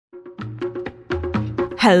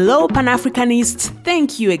Hello, Pan-Africanists.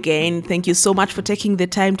 Thank you again. Thank you so much for taking the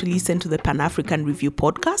time to listen to the Pan-African Review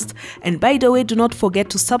podcast. And by the way, do not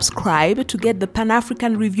forget to subscribe to get the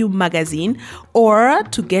Pan-African Review magazine or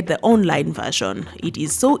to get the online version. It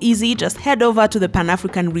is so easy. Just head over to the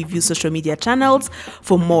Pan-African Review social media channels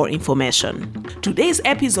for more information. Today's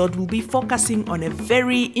episode will be focusing on a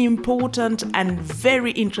very important and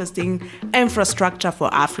very interesting infrastructure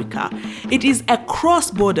for Africa. It is a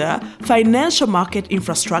cross-border financial market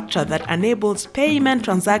infrastructure that enables payment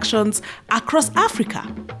transactions across Africa.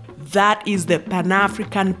 That is the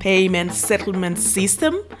Pan-African Payment Settlement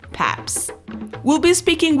System, PAPS. We'll be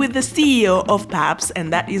speaking with the CEO of PAPS,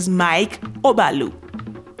 and that is Mike Obalu.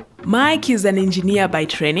 Mike is an engineer by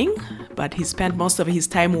training, but he spent most of his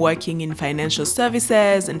time working in financial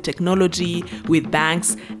services and technology with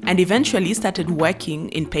banks, and eventually started working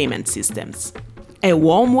in payment systems. A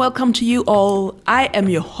warm welcome to you all. I am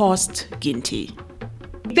your host, Ginty.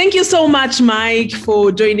 Thank you so much, Mike, for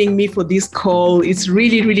joining me for this call. It's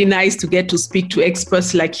really, really nice to get to speak to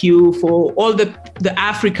experts like you, for all the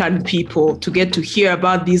African people to get to hear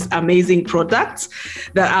about these amazing products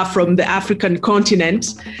that are from the African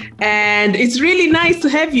continent. And it's really nice to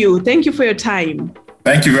have you. Thank you for your time.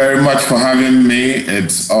 Thank you very much for having me.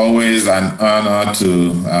 It's always an honor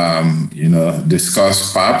to,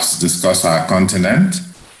 discuss PAPS, discuss our continent.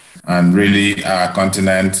 And really, our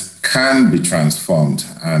continent can be transformed.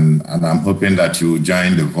 And I'm hoping that you will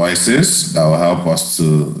join the voices that will help us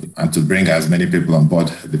to bring as many people on board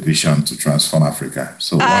the vision to transform Africa.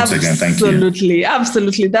 So once again, thank you.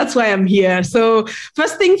 Absolutely. That's why I'm here. So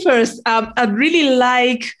first thing first, I'd really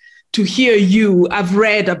like to hear you. I've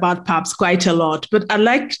read about PAPS quite a lot, but I'd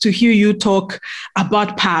like to hear you talk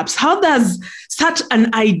about PAPS. How does such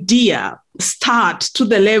an idea start to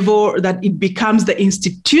the level that it becomes the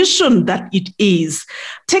institution that it is?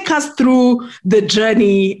 Take us through the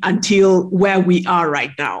journey until where we are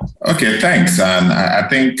right now. Okay, thanks. And I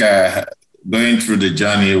think going through the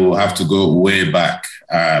journey, we'll have to go way back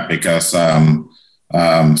because some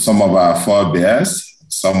of our forebears,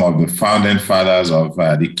 some of the founding fathers of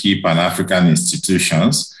the key Pan-African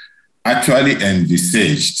institutions actually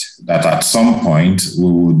envisaged that at some point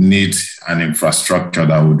we would need an infrastructure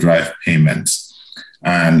that would drive payments.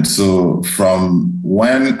 And so from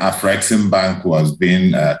when Afreximbank was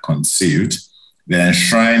being conceived, they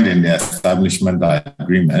enshrined in the establishment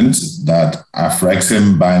agreement that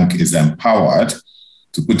Afreximbank is empowered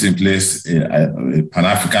to put in place a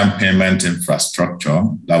Pan-African payment infrastructure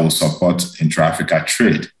that will support intra-Africa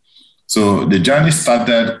trade. So the journey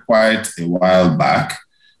started quite a while back,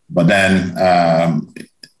 but then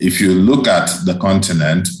if you look at the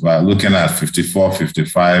continent, we're looking at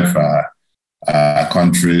 55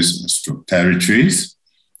 countries, territories,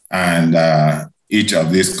 and each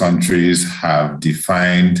of these countries have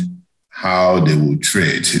defined how they will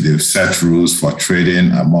trade. They've set rules for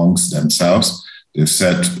trading amongst themselves. They've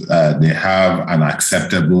said they have an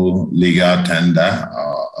acceptable legal tender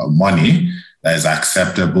or money that is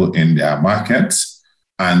acceptable in their markets,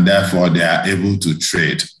 and therefore they are able to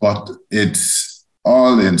trade. But it's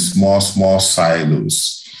all in small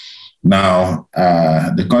silos. Now,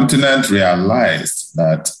 the continent realized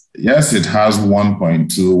that, yes, it has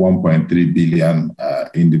 1.3 billion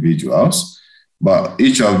individuals, but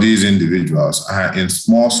each of these individuals are in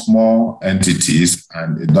small entities,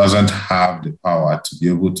 and it doesn't have the power to be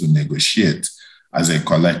able to negotiate as a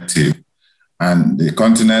collective. And the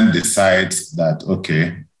continent decides that,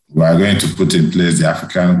 okay, we are going to put in place the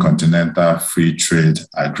African Continental Free Trade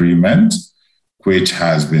Agreement, which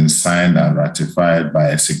has been signed and ratified by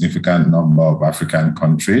a significant number of African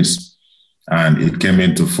countries. And it came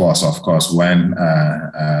into force, of course, when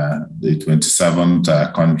the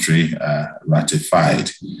 27th country ratified.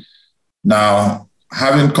 Now,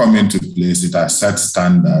 having come into place, it has set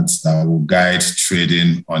standards that will guide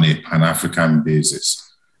trading on a Pan-African basis.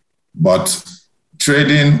 But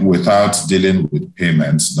trading without dealing with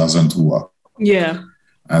payments doesn't work. Yeah.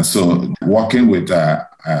 And so working with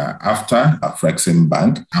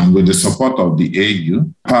Afreximbank and with the support of the AU,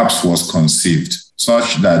 PAPS was conceived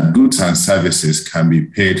such that goods and services can be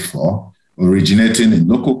paid for originating in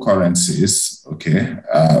local currencies,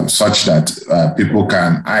 such that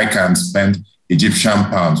I can spend Egyptian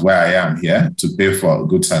pounds where I am here to pay for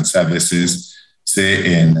goods and services,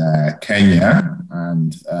 say in Kenya,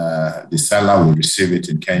 and the seller will receive it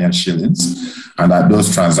in Kenyan shillings, and that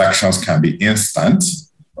those transactions can be instant,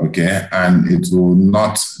 and it will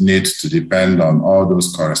not need to depend on all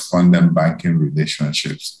those correspondent banking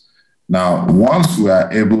relationships. Now, once we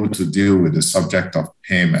are able to deal with the subject of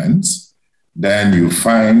payments, then you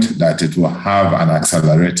find that it will have an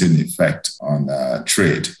accelerating effect on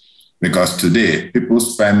trade. Because today, people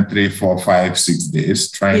spend 3, 4, 5, 6 days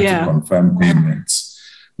trying to confirm payments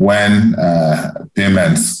when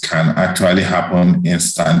payments can actually happen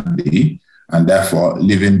instantly, and therefore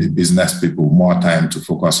leaving the business people more time to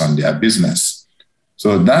focus on their business.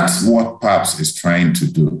 So that's what PAPS is trying to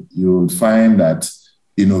do. You'll find that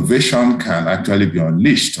innovation can actually be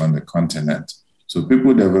unleashed on the continent. So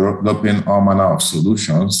people developing all manner of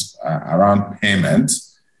solutions around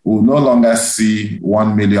payments will no longer see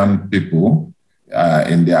 1 million people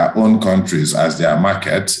in their own countries as their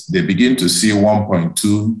market. They begin to see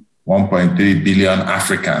 1.2, 1.3 billion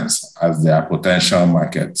Africans as their potential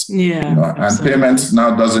markets. And payments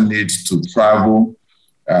now doesn't need to travel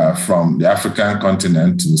from the African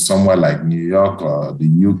continent to somewhere like New York or the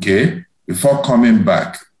UK before coming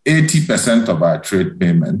back. 80% of our trade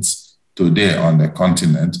payments today on the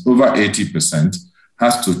continent, over 80%,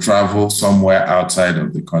 has to travel somewhere outside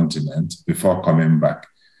of the continent before coming back.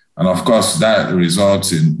 And of course, that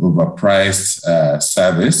results in overpriced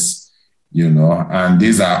service, and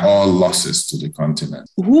these are all losses to the continent.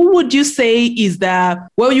 Who would you say is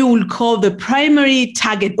what you would call the primary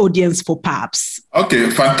target audience for PAPS? Okay,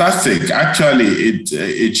 fantastic. Actually,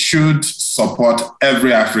 it should support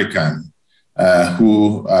every African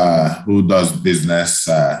who does business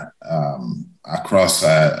across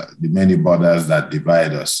the many borders that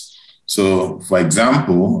divide us. So, for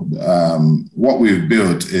example, what we've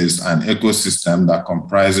built is an ecosystem that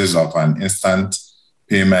comprises of an instant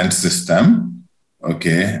payment system,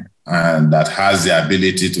 and that has the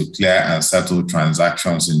ability to clear and settle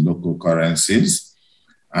transactions in local currencies.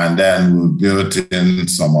 And then we built in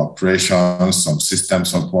some operations, some system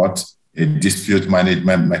support, a dispute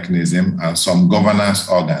management mechanism, and some governance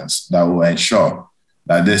organs that will ensure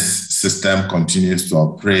that this system continues to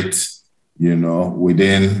operate,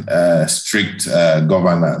 within strict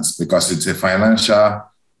governance, because it's a financial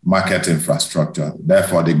market infrastructure.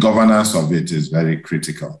 Therefore, the governance of it is very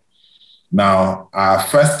critical. Now, our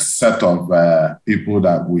first set of people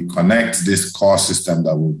that we connect this core system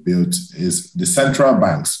that we built is the central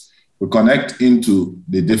banks. We connect into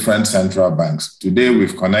the different central banks. Today,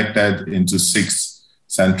 we've connected into 6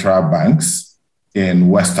 central banks in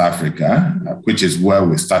West Africa, which is where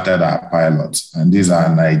we started our pilots. And these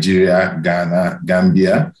are Nigeria, Ghana,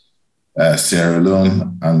 Gambia, Sierra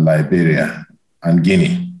Leone, and Liberia, and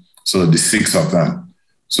Guinea. So the 6 of them.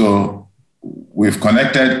 So we've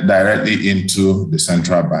connected directly into the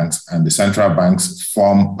central banks, and the central banks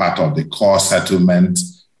form part of the core settlement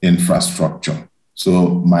infrastructure. So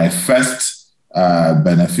my first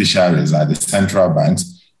beneficiaries are the central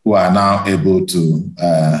banks, who are now able to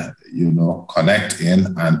connect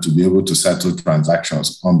in and to be able to settle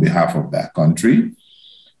transactions on behalf of their country.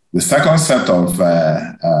 The second set of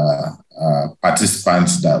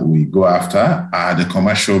participants that we go after are the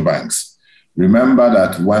commercial banks. Remember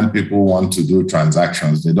that when people want to do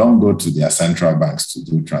transactions, they don't go to their central banks to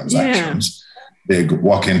do transactions. They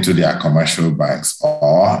walk into their commercial banks,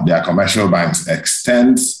 or their commercial banks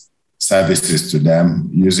extend services to them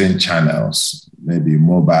using channels, maybe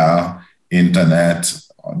mobile, internet,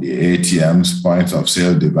 or the ATMs, points of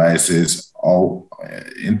sale devices, or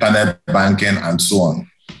internet banking, and so on.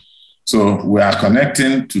 So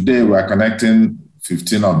today we are connecting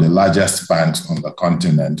 15 of the largest banks on the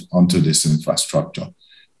continent onto this infrastructure.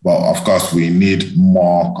 But of course, we need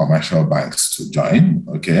more commercial banks to join,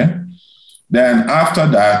 Then after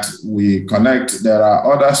that, we connect, there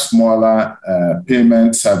are other smaller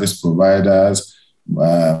payment service providers,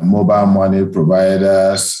 mobile money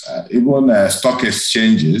providers, even stock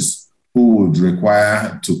exchanges who would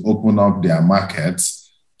require to open up their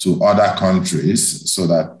markets to other countries so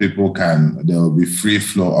that there will be free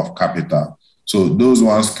flow of capital. So those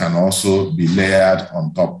ones can also be layered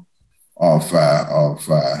on top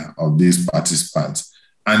of these participants.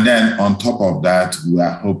 And then on top of that, we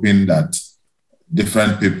are hoping that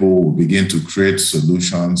different people will begin to create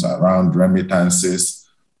solutions around remittances,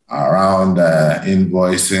 around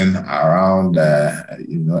invoicing, around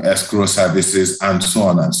escrow services, and so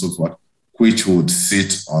on and so forth, which would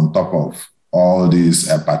sit on top of all these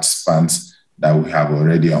participants that we have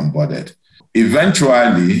already onboarded.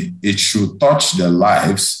 Eventually, it should touch the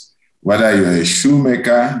lives, whether you're a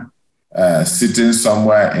shoemaker sitting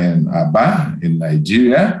somewhere in Aba, in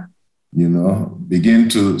Nigeria, begin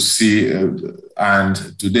to see, and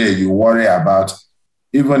today you worry about,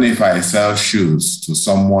 even if I sell shoes to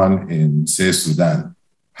someone in, say, Sudan,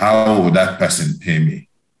 how would that person pay me?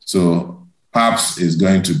 So PAPS is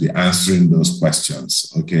going to be answering those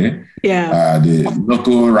questions, The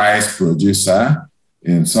local rice producer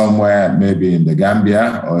in somewhere, maybe in the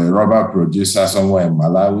Gambia, or a rubber producer somewhere in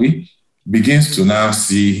Malawi, begins to now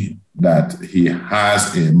see that he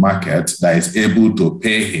has a market that is able to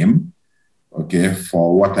pay him, okay,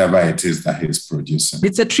 for whatever it is that he's producing.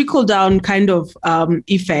 It's a trickle-down kind of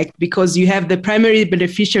effect, because you have the primary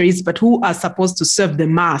beneficiaries, but who are supposed to serve the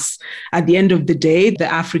mass at the end of the day,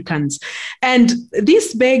 the Africans. And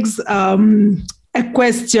this begs a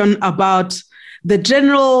question about the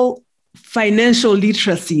general financial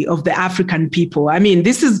literacy of the African people. I mean,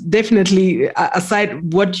 this is definitely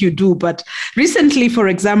aside what you do, but recently, for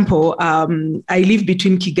example, I live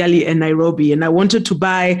between Kigali and Nairobi, and I wanted to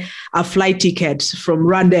buy a flight ticket from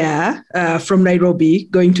Rwanda, from Nairobi,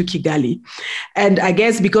 going to Kigali. And I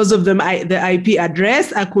guess because of the IP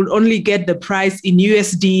address, I could only get the price in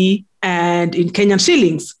USD and in Kenyan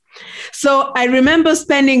shillings. So I remember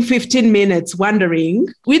spending 15 minutes wondering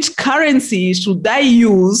which currency should I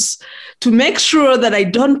use to make sure that I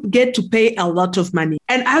don't get to pay a lot of money.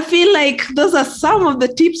 And I feel like those are some of the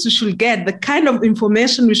tips we should get, the kind of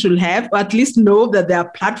information we should have, or at least know that there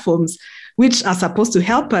are platforms which are supposed to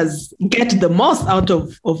help us get the most out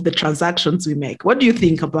of the transactions we make. What do you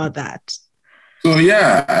think about that? So,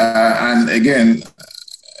 and again,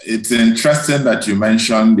 it's interesting that you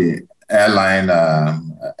mentioned the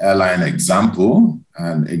airline example.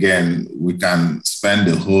 And again, we can spend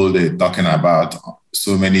the whole day talking about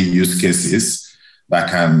so many use cases that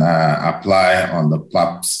can apply on the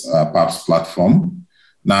PAPS platform.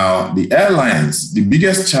 Now, the airlines, the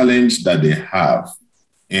biggest challenge that they have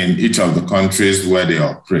in each of the countries where they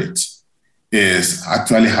operate is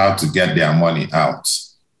actually how to get their money out.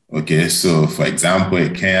 Okay, so for example,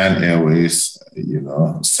 Kenyan Airways,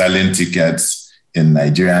 selling tickets in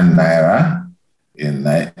Nigerian Naira in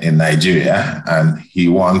Nigeria, and he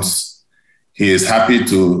is happy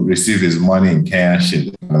to receive his money in Kenyan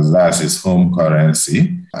shillings because that's his home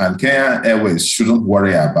currency. And Kenyan Airways shouldn't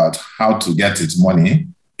worry about how to get its money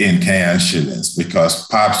in Kenyan shillings because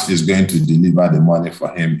PAPS is going to deliver the money for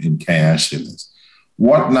him in Kenyan shillings.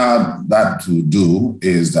 What now that will do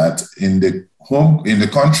is that in the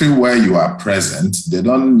country where you are present, they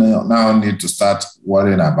don't now need to start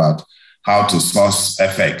worrying about how to source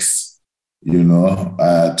FX,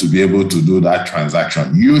 to be able to do that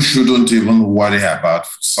transaction. You shouldn't even worry about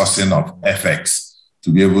sourcing of FX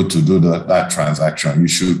to be able to do that transaction. You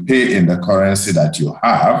should pay in the currency that you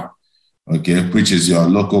have, okay, which is your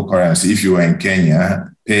local currency. If you were in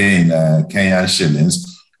Kenya, pay in Kenyan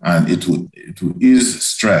shillings, and it will ease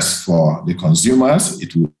stress for the consumers.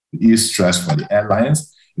 It will ease stress for the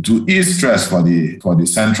airlines. It will ease stress for the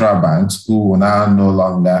central banks, who will now no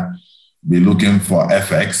longer be looking for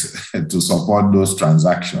FX to support those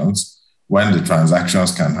transactions when the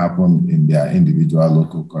transactions can happen in their individual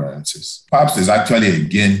local currencies. PAPS is actually a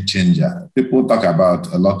game changer. People talk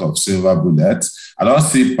about a lot of silver bullets. I don't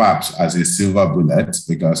see PAPS as a silver bullet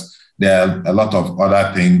because there are a lot of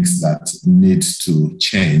other things that need to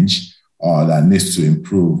change or that needs to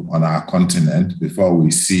improve on our continent before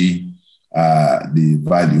we see the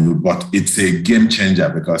value. But it's a game changer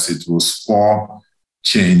because it will spur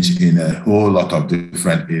change in a whole lot of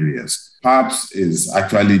different areas. PAPS is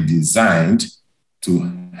actually designed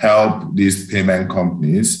to help these payment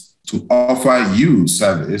companies to offer you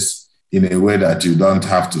service in a way that you don't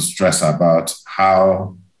have to stress about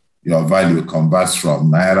how your value converts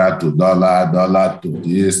from Naira to dollar to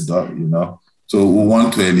this, So we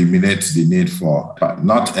want to eliminate the need for,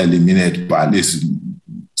 not eliminate, but at least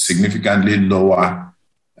significantly lower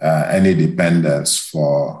any dependence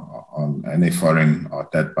on any foreign or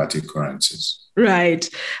third-party currencies. Right.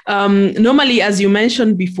 Normally, as you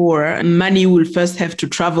mentioned before, money will first have to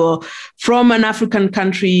travel from an African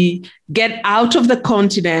country, get out of the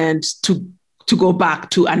continent to go back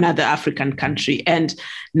to another African country. And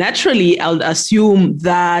naturally, I'll assume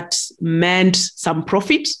that meant some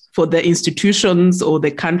profit for the institutions or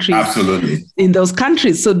the countries Absolutely. in those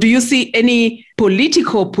countries. So do you see any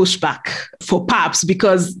political pushback for PAPS?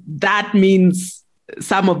 Because that means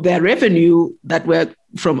some of their revenue that were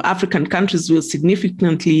from African countries will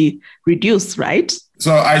significantly reduce, right?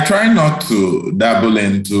 So I try not to dabble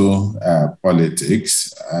into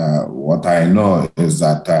politics. What I know is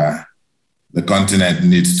that the continent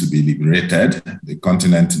needs to be liberated. The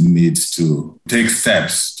continent needs to take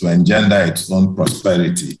steps to engender its own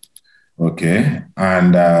prosperity. Okay.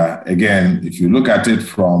 And again, if you look at it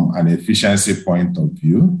from an efficiency point of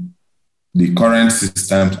view, the current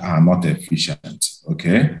systems are not efficient.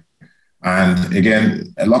 Okay. And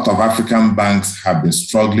again, a lot of African banks have been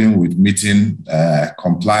struggling with meeting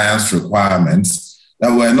compliance requirements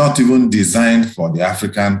that were not even designed for the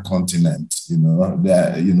African continent.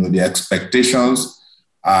 The expectations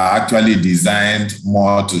are actually designed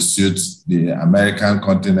more to suit the American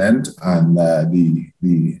continent and the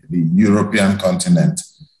European continent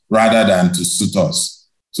rather than to suit us.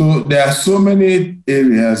 So there are so many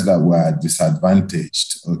areas that were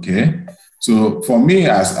disadvantaged, okay? So for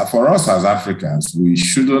us as Africans, we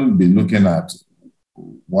shouldn't be looking at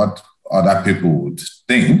what other people would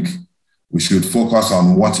think. We should focus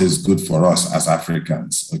on what is good for us as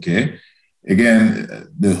Africans, okay? Again,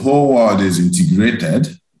 the whole world is integrated.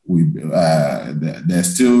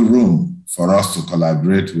 There's still room for us to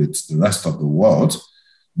collaborate with the rest of the world,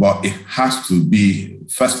 but it has to be,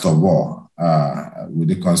 first of all, with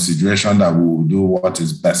the consideration that we will do what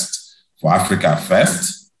is best for Africa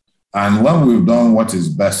first. And when we've done what is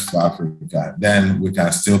best for Africa, then we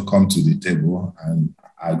can still come to the table and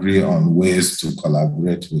agree on ways to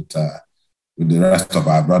collaborate with the rest of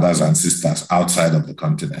our brothers and sisters outside of the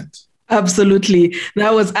continent. Absolutely. And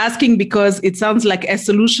I was asking because it sounds like a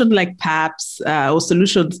solution like PAPS or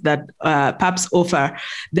solutions that PAPS offer.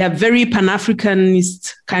 They're very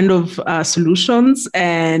Pan-Africanist kind of solutions,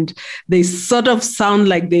 and they sort of sound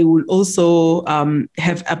like they will also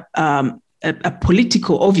have a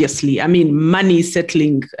political, obviously. I mean, money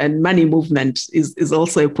settling and money movement is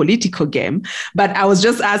also a political game. But I was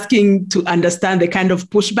just asking to understand the kind of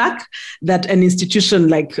pushback that an institution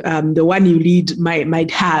like the one you lead might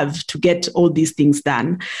have to get all these things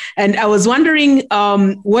done. And I was wondering,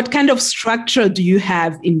 what kind of structure do you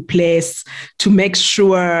have in place to make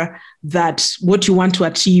sure that what you want to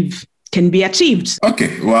achieve can be achieved?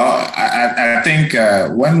 Okay, well, I think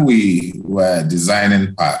when we were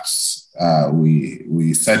designing PAPS,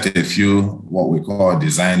 we set a few what we call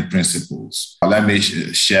design principles. Let me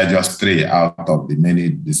share just 3 out of the many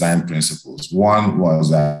design principles. One was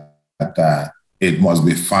that it must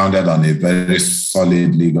be founded on a very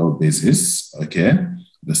solid legal basis, okay?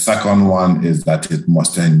 The second one is that it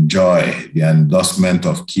must enjoy the endorsement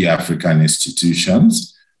of key African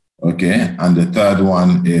institutions, okay? And the third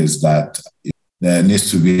one is that there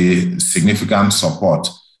needs to be significant support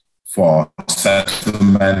for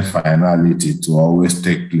settlement finality to always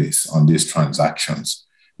take place on these transactions.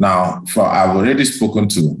 Now, I've already spoken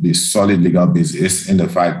to the solid legal basis in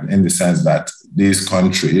the sense that these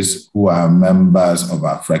countries who are members of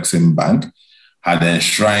Afreximbank had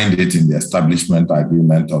enshrined it in the establishment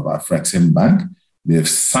agreement of Afreximbank. They've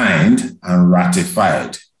signed and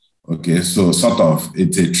ratified. Okay, so sort of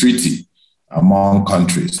it's a treaty among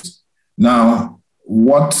countries. Now,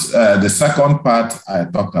 what the second part I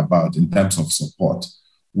talked about in terms of support,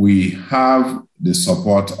 we have the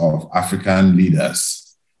support of African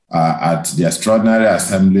leaders at the Extraordinary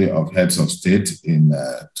Assembly of Heads of State in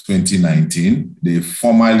 2019. They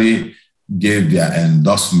formally gave their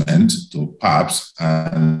endorsement to PAPS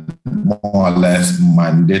and more or less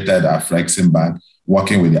mandated Afreximbank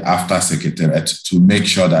working with the AFTA Secretariat to make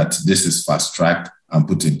sure that this is fast-tracked and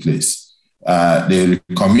put in place. They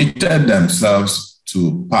committed themselves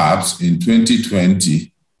to PAPS in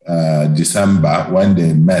 2020, December, when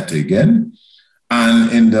they met again.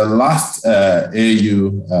 And in the last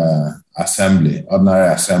AU assembly,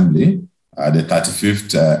 Ordinary Assembly, the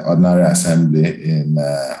 35th Ordinary Assembly in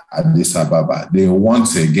Addis Ababa, they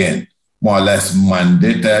once again more or less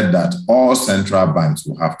mandated that all central banks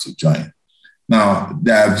will have to join. Now,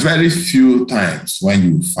 there are very few times when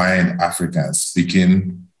you find Africans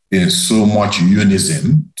speaking in so much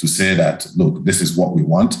unison to say that, look, this is what we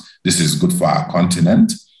want. This is good for our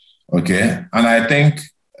continent, okay? And I think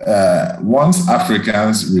once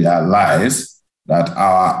Africans realize that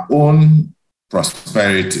our own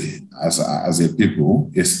prosperity as a people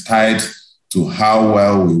is tied to how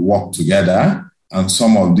well we work together and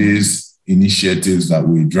some of these initiatives that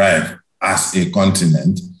we drive as a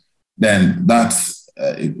continent, then that's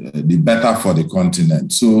the better for the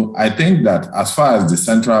continent. So I think that as far as the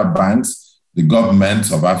central banks, the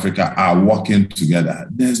governments of Africa are working together,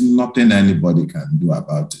 there's nothing anybody can do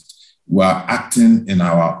about it. We are acting in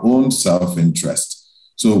our own self-interest.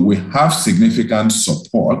 So we have significant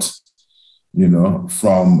support,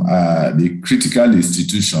 from the critical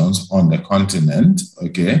institutions on the continent,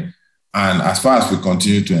 okay? And as far as we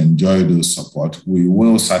continue to enjoy those support, we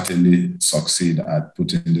will certainly succeed at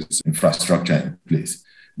putting this infrastructure in place.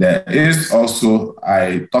 There is also,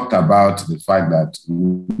 I talked about the fact that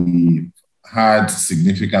we had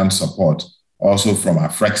significant support also from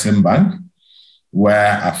Afreximbank,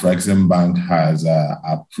 where Afreximbank has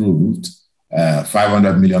approved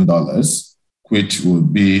 $500 million, which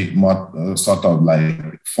would be more, sort of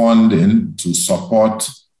like funding to support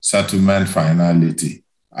settlement finality.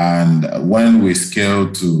 And when we scale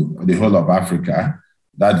to the whole of Africa,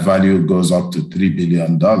 that value goes up to $3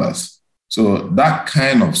 billion. So that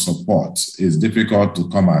kind of support is difficult to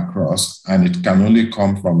come across, and it can only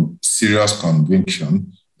come from serious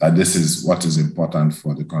conviction that this is what is important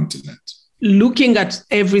for the continent. Looking at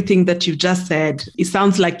everything that you've just said, it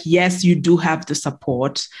sounds like, yes, you do have the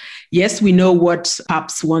support. Yes, we know what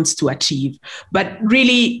PAPS wants to achieve. But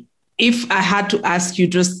really, if I had to ask you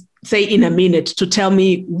just say in a minute to tell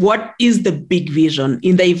me what is the big vision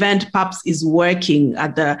in the event PAPS is working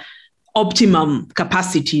at the optimum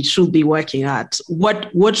capacity it should be working at,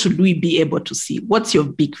 what should we be able to see? What's your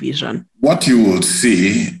big vision? What you would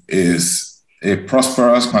see is a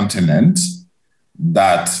prosperous continent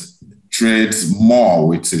that trades more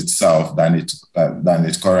with itself than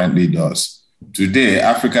it currently does. Today,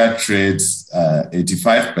 Africa trades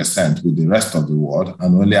 85% with the rest of the world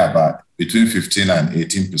and only about between 15 and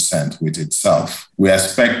 18% with itself. We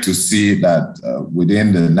expect to see that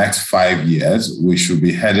within the next 5 years, we should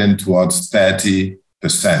be heading towards 30%,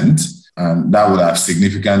 and that would have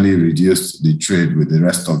significantly reduced the trade with the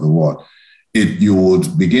rest of the world. You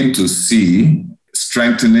would begin to see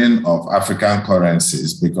strengthening of African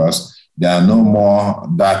currencies because they are no more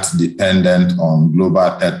that dependent on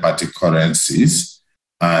global third-party currencies.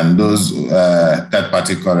 And those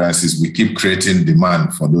third-party currencies, we keep creating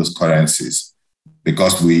demand for those currencies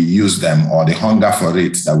because we use them, or the hunger for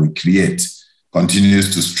it that we create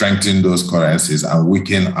continues to strengthen those currencies and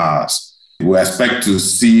weaken ours. We expect to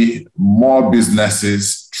see more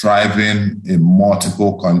businesses thriving in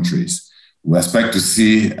multiple countries. We expect to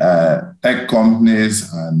see tech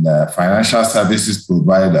companies and financial services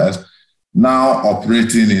providers now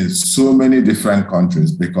operating in so many different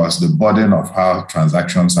countries because the burden of how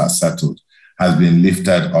transactions are settled has been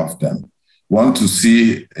lifted off them. We want to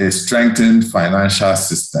see a strengthened financial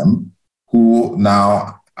system who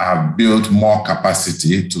now have built more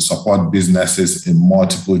capacity to support businesses in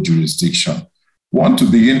multiple jurisdictions. We want to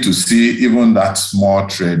begin to see even that small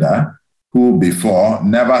trader who before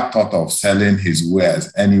never thought of selling his wares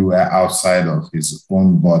anywhere outside of his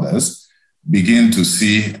own borders begin to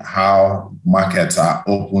see how markets are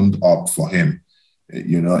opened up for him,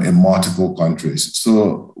 in multiple countries.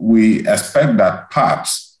 So we expect that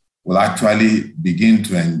PAPS will actually begin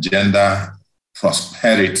to engender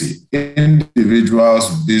prosperity. Individuals,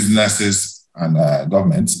 businesses, and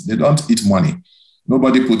governments, they don't eat money.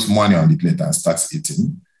 Nobody puts money on the plate and starts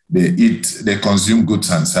eating. They consume goods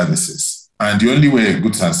and services. And the only way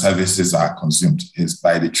goods and services are consumed is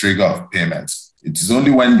by the trigger of payments. It is only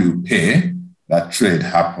when you pay that trade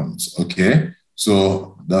happens, okay?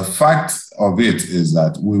 So the fact of it is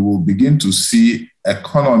that we will begin to see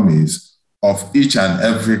economies of each and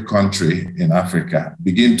every country in Africa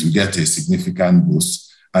begin to get a significant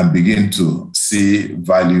boost and begin to see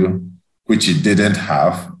value which it didn't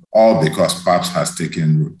have, all because PAPS has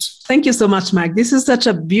taken root. Thank you so much, Mark. This is such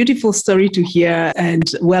a beautiful story to hear and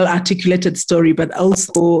well-articulated story, but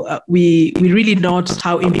also we really note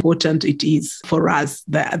how important it is for us,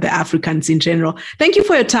 the Africans in general. Thank you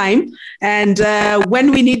for your time. And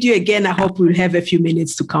when we need you again, I hope we'll have a few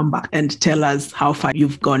minutes to come back and tell us how far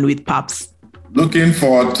you've gone with PAPS. Looking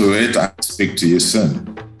forward to it. I'll speak to you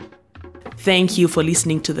soon. Thank you for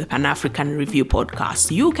listening to the Pan-African Review podcast.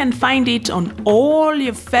 You can find it on all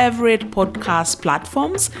your favorite podcast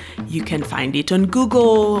platforms. You can find it on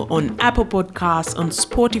Google, on Apple Podcasts, on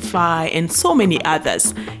Spotify, and so many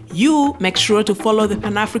others. You make sure to follow the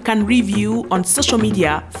Pan-African Review on social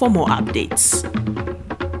media for more updates.